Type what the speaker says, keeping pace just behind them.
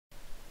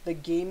The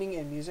gaming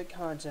and music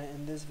content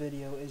in this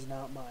video is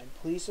not mine.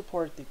 Please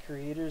support the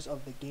creators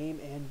of the game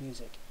and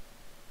music.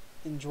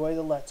 Enjoy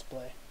the Let's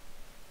Play.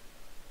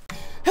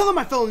 Hello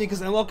my fellow Nikas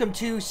and welcome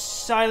to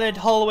Silent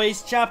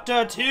Hallways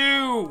Chapter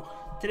 2!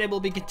 Today we'll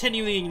be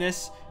continuing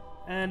this.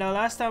 And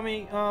last time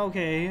we...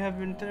 okay, you have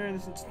been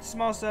through this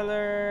small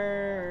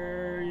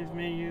cellar. You've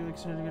made you look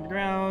something on the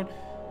ground.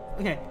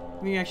 Okay,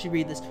 let me actually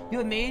read this. You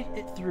have made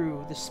it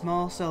through the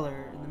small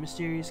cellar in the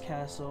mysterious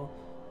castle.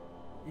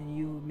 And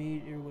you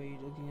made your way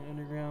looking at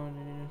underground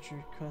and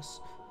enter crust.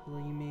 Well,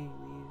 you may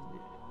leave.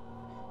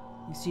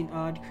 You've seen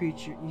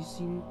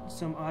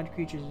some odd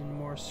creatures and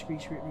more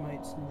screech-written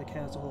mites in the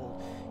castle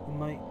hold.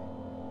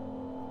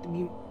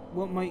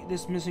 What might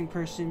this missing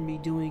person be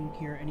doing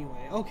here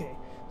anyway? Okay,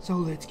 so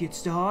let's get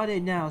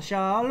started now,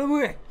 shall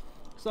we?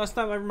 So last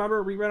time I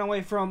remember we ran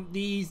away from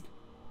the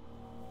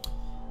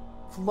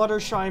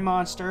Fluttershy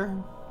monster.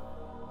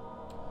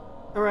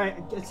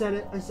 Alright, I said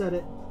it.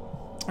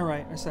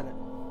 Alright, I said it.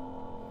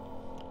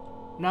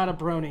 Not a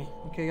brony.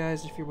 Okay,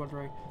 guys, if you're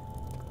wondering.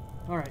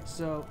 Alright,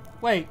 so...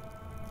 Wait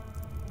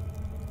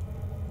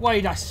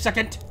a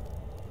second!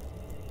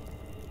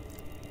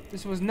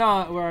 This was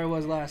not where I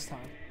was last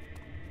time.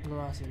 In the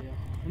last video.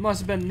 It must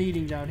have been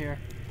leading down here.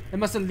 It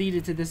must have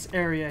leaded to this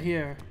area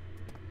here.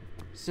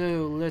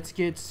 So, let's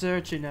get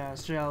searching now,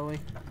 shall we?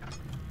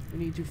 We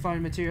need to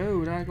find material.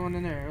 Oh, not going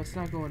in there. Let's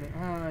not go in there.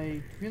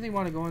 I really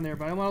want to go in there,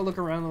 but I want to look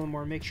around a little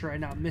more and make sure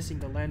I'm not missing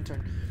the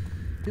lantern.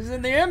 Because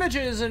in the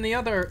images in the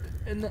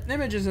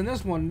images in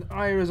this one,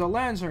 there's a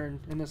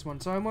lantern in this one,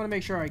 so I want to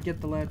make sure I get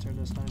the lantern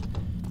this time.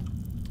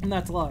 And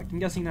that's locked. I'm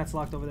guessing that's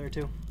locked over there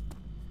too.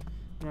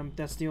 And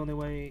that's the only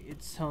way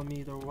it's telling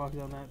me to walk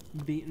down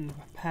that beaten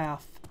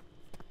path.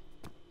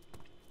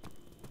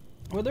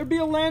 Will there be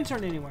a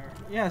lantern anywhere?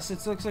 Yes,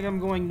 it looks like I'm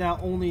going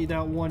only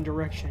that one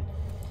direction.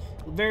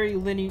 Very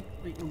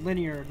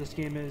linear this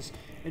game is.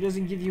 It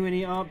doesn't give you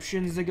any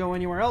options to go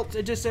anywhere else.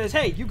 It just says,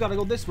 hey, you gotta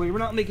go this way. We're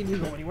not making you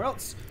go anywhere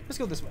else. Let's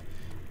go this way.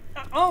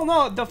 Oh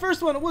no, the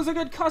first one was a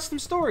good custom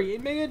story.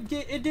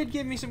 It did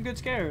give me some good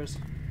scares.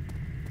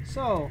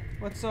 So,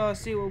 let's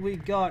see what we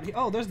got.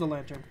 Oh, there's the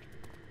lantern.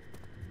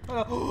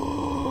 And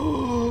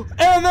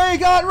they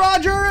got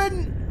Roger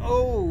and...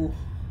 Oh,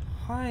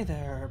 hi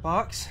there,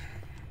 Box.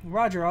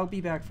 Roger, I'll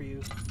be back for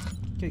you.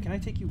 Okay, can I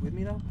take you with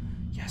me though?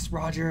 Yes,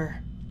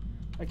 Roger.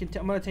 I'm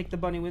gonna take the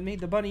bunny with me.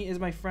 The bunny is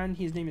my friend.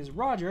 His name is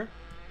Roger.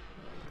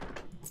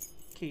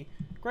 Key.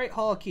 Great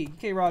Hall key.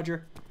 Okay,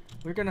 Roger.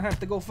 We're gonna have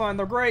to go find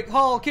the Great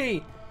Hall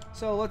key.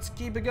 So let's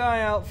keep a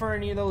guy out for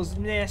any of those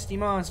nasty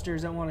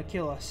monsters that want to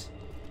kill us.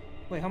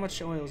 Wait, how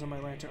much oil is in my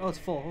lantern? Oh, it's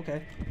full.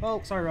 Okay.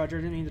 Oh, sorry, Roger.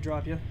 I didn't mean to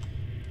drop you.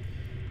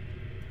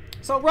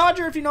 So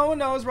Roger, if no one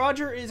knows,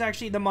 Roger is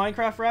actually the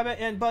Minecraft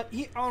rabbit, but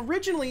he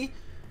originally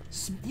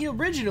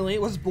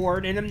was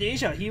born in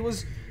Amnesia. He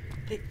was...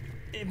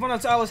 When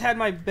I had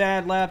my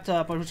bad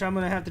laptop, which I'm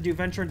gonna have to do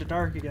Venture into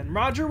Dark again.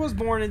 Roger was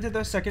born into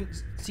the second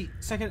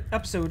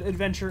episode,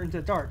 Adventure into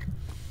Dark,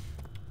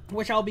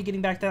 which I'll be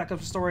getting back to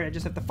that story. I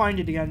just have to find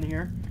it again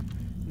here.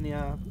 And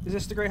is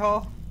this the Great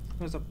Hall?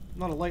 There's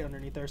not a light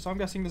underneath there, so I'm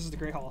guessing this is the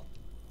Great Hall.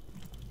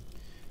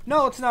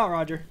 No, it's not,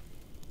 Roger.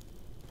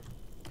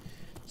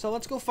 So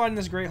let's go find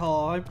this Great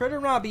Hall. I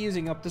better not be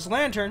using up this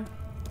lantern,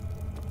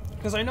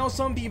 because I know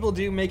some people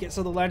do make it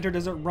so the lantern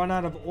doesn't run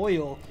out of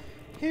oil.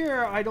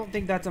 Here, I don't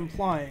think that's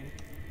implying.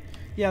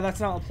 Yeah, that's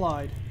not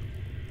applied.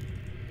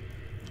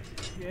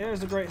 Yeah,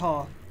 there's the Great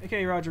Hall.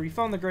 Okay, Roger, we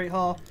found the Great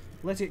Hall.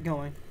 Let's get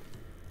going.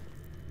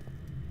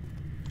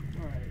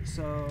 Alright,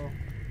 so...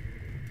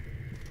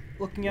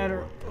 Looking at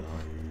her...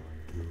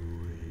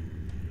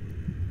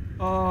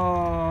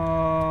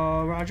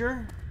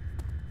 Roger?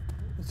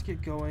 Let's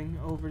get going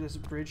over this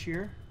bridge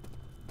here.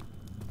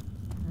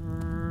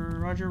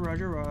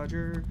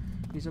 Roger.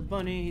 He's a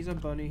bunny, he's a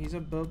bunny.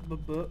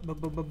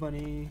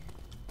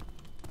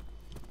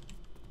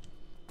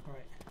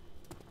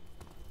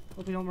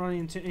 Hope we don't run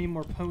into any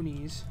more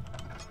ponies.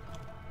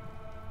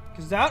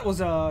 Because the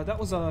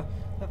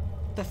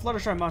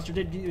Fluttershy monster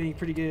did beat me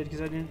pretty good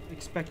because I didn't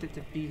expect it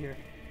to be here.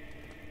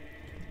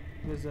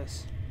 What is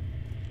this?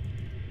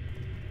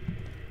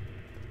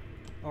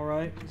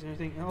 Alright, is there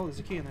anything? Oh, there's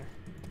a key in there.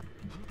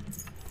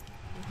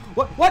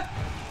 What?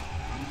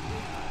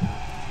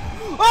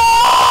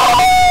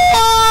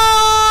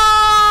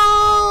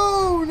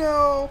 Oh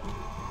no!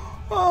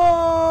 Oh,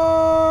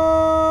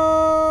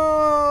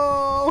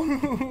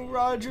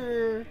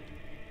 Roger.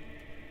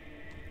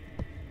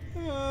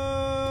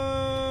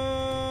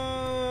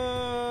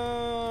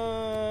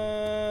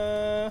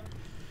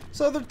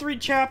 So there are 3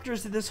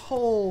 chapters to this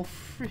whole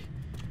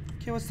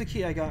Okay, what's the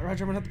key I got?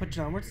 Roger, I'm gonna have to put it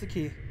down. What's the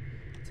key?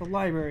 It's a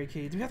library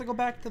key. Do we have to go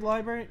back to the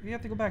library? We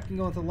have to go back and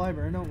go into the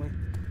library, don't we?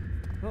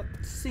 I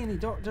don't see any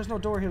door. There's no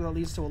door here that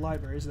leads to a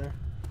library, is there?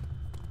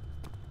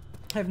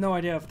 I have no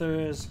idea if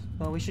there is.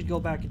 Well, we should go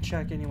back and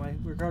check anyway.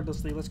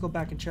 Regardlessly, let's go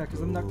back and check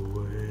because I'm not.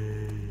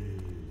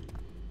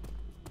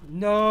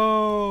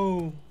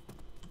 No.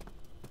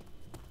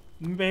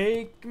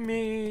 Make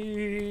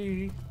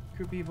me.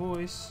 Creepy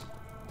voice.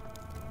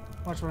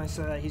 Watch when I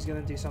say that, he's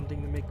gonna do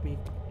something to make me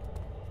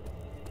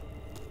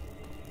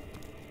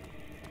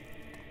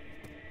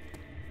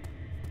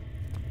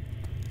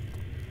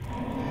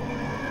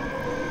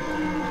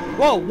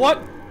Whoa,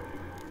 what?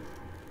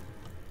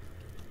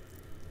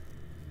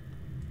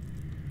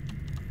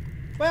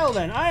 Well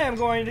then, I am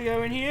going to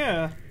go in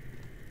here.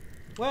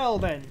 Well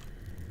then.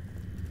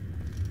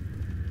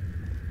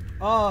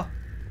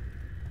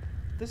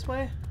 This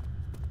way?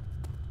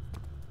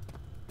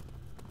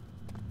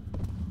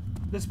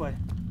 This way.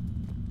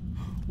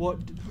 What?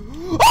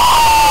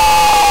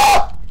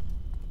 Ah!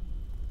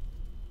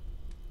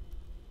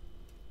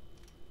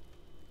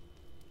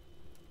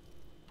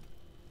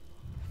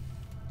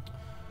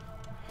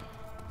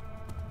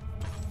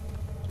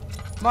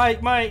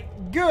 My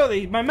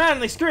girly, my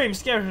manly scream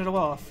scared it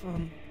off.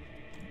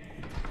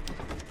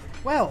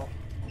 Well.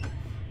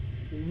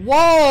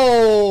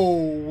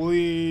 Whoa!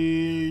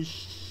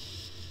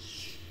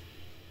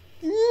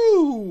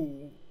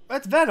 Ooh!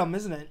 That's Venom,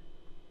 isn't it?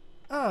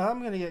 Oh,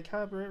 I'm gonna get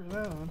copyright for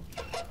that one.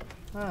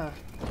 Ah.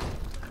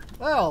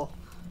 Well.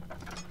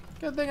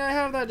 Good thing I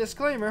have that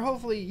disclaimer.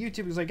 Hopefully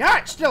YouTube is like, ah,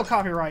 it's still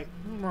copyright.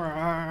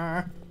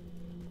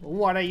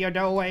 What are you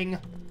doing?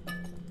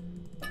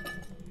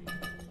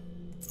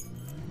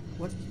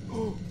 What?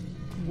 Oh,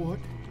 what?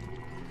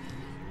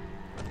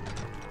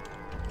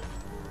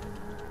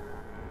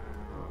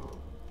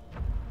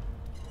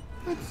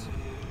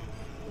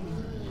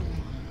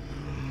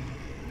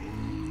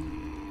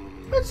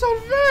 That's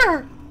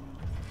unfair!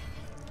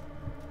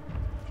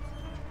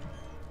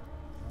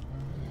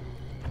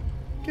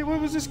 Okay,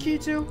 what was this key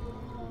to?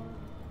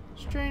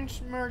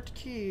 Strange marked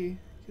key.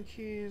 The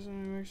key is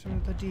mixing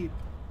with the deep.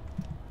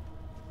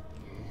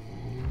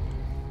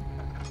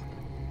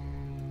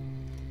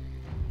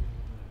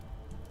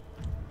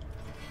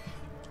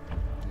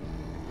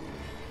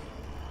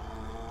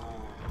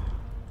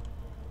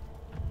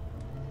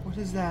 What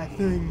is that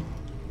thing?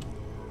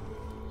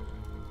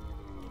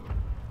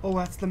 Oh,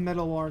 that's the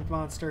metal armed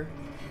monster.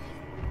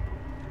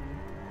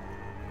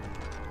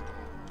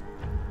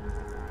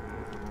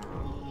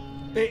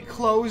 It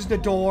closed the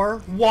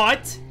door.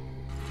 What?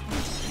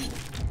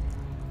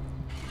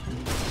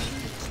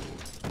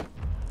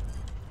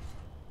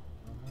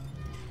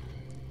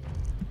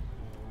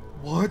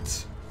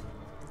 What?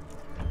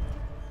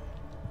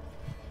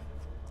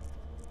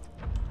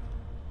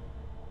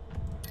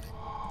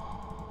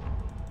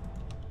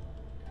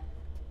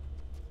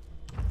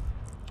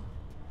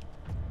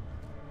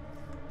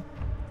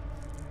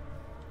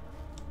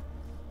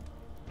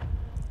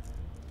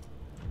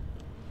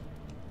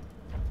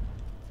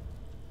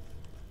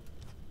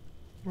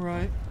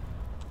 Right.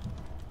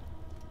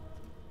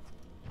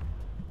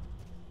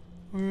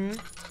 Alright.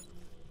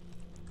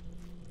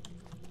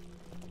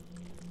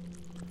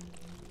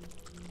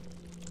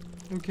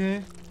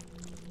 Okay.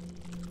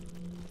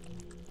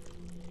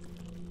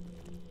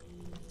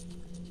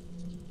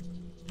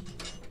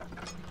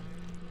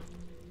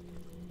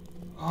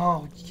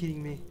 Oh, you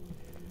kidding me?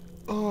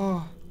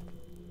 Oh.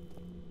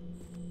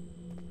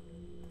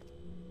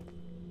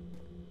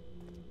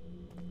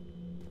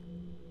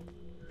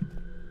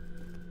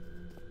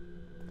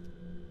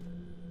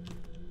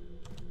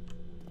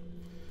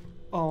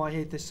 Oh, I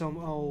hate this so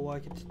much. Oh, I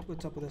could.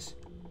 What's up with this?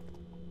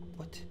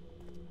 What?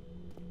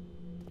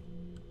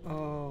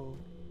 Oh.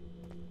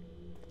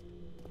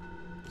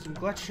 Some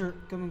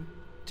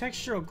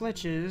textural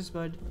glitches,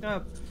 but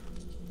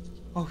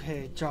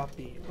okay, drop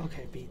beat.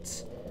 Okay,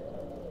 beats.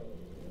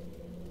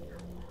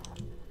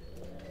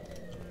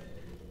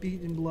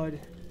 Beat and blood.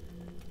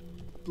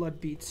 Blood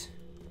beats.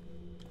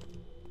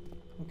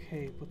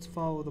 Okay, let's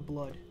follow the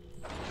blood.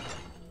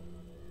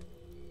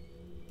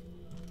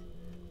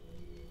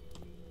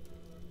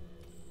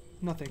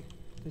 Nothing.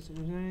 Isn't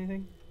there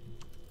anything?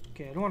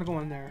 Okay, I don't want to go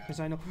in there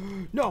because I know.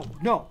 No,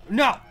 no,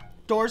 no!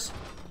 Doors!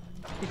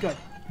 Be good.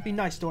 Be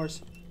nice,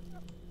 doors.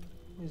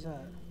 What is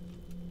that?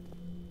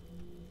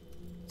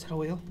 Is that a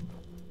wheel?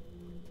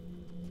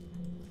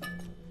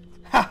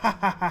 Ha ha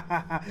ha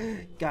ha ha!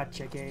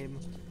 Gotcha, game.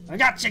 I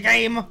gotcha,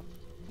 game!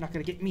 Not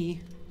gonna get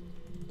me.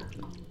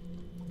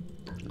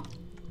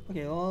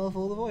 Okay, all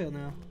full of oil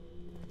now.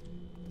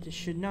 Just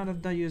should not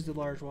have used the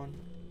large one.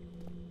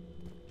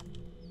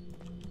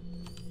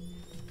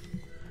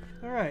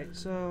 Alright,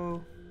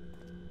 so...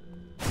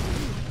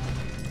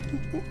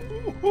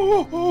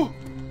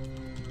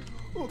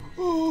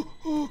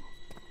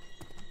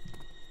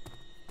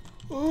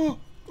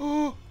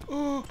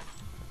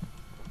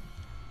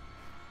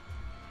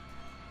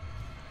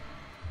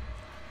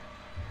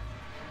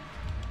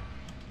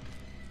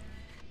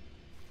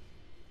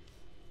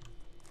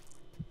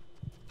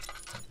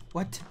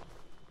 What?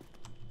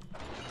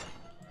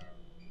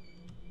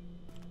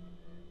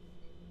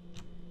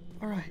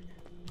 Alright.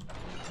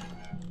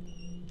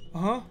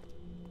 Uh-huh.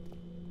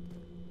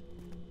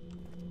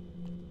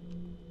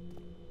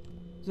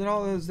 Is that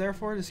all it was there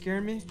for? To scare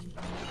me?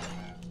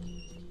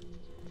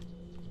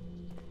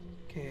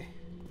 Okay.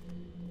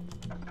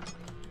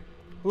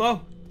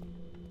 Hello?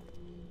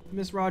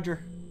 Miss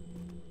Roger.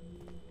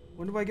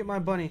 When do I get my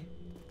bunny?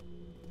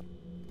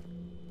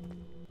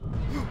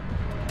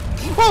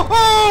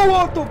 Oh,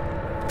 what the?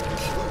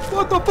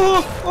 What the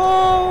fuck?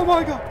 Oh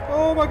my god.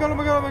 Oh my god, oh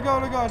my god, oh my god, oh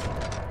my god.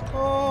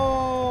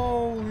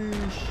 Holy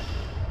sh...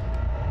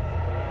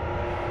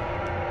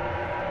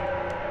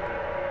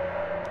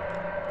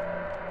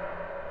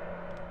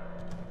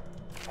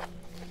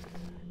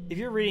 If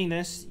you're reading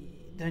this,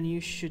 then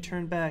you should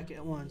turn back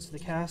at once. The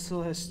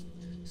castle has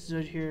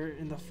stood here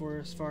in the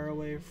forest, far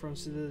away from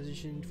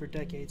civilization for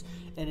decades,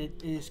 and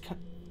it is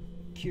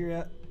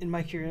in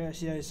my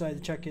curiosity I decided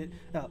to check it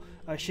out.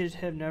 I should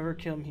have never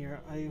come here.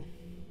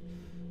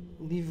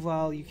 Leave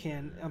while you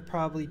can. I'm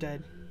probably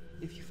dead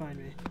if you find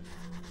me.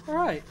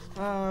 Alright,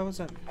 what's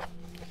that?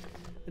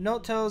 The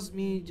note tells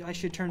me I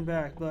should turn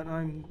back, but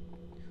I'm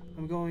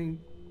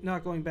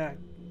not going back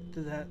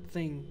to that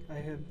thing. I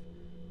have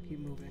keep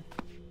moving.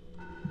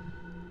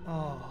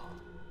 Oh.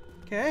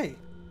 Okay.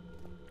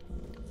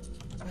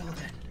 Well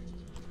then.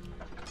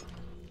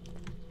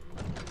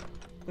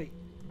 Wait.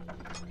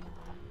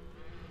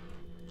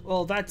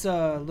 Well, that's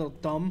a little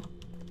dumb.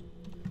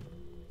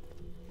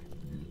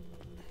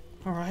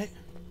 Alright.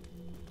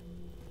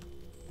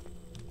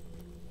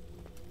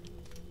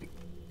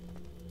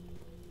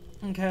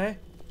 Okay.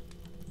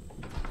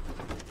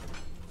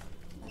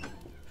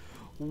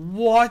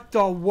 What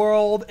the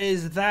world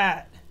is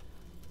that?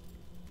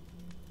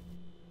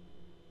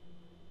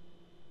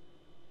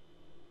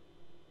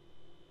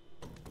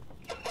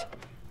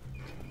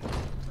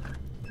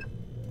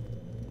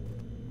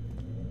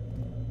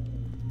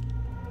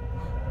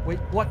 Wait,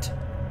 what?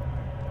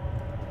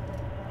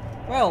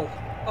 Well,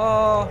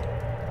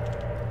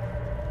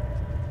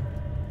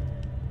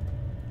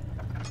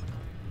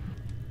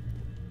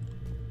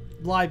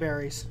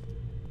 libraries.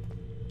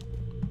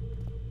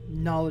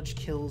 Knowledge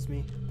kills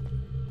me.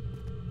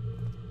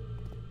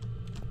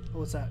 Oh,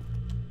 what's that?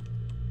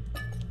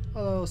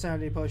 Hello,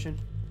 sanity potion.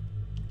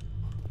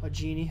 A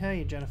genie.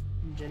 Hey,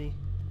 Jenny.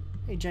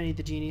 Hey, Jenny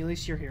the genie. At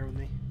least you're here with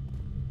me.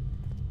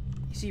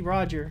 You see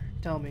Roger?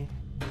 Tell me.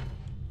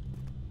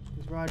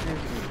 Who's Roger?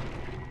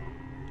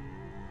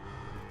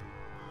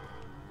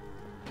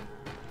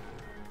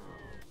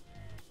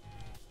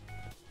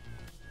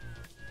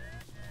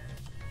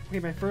 Okay,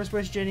 my first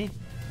wish, Jenny.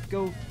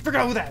 Go figure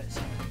out who that is.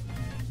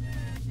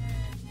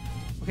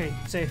 Okay,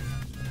 safe.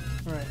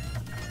 Alright.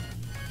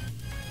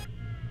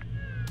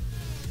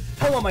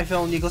 Hello, my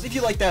fellow Eagles. If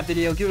you liked that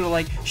video, give it a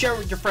like, share it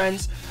with your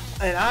friends,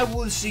 and I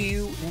will see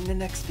you in the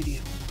next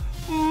video.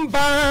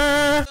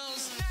 Bye!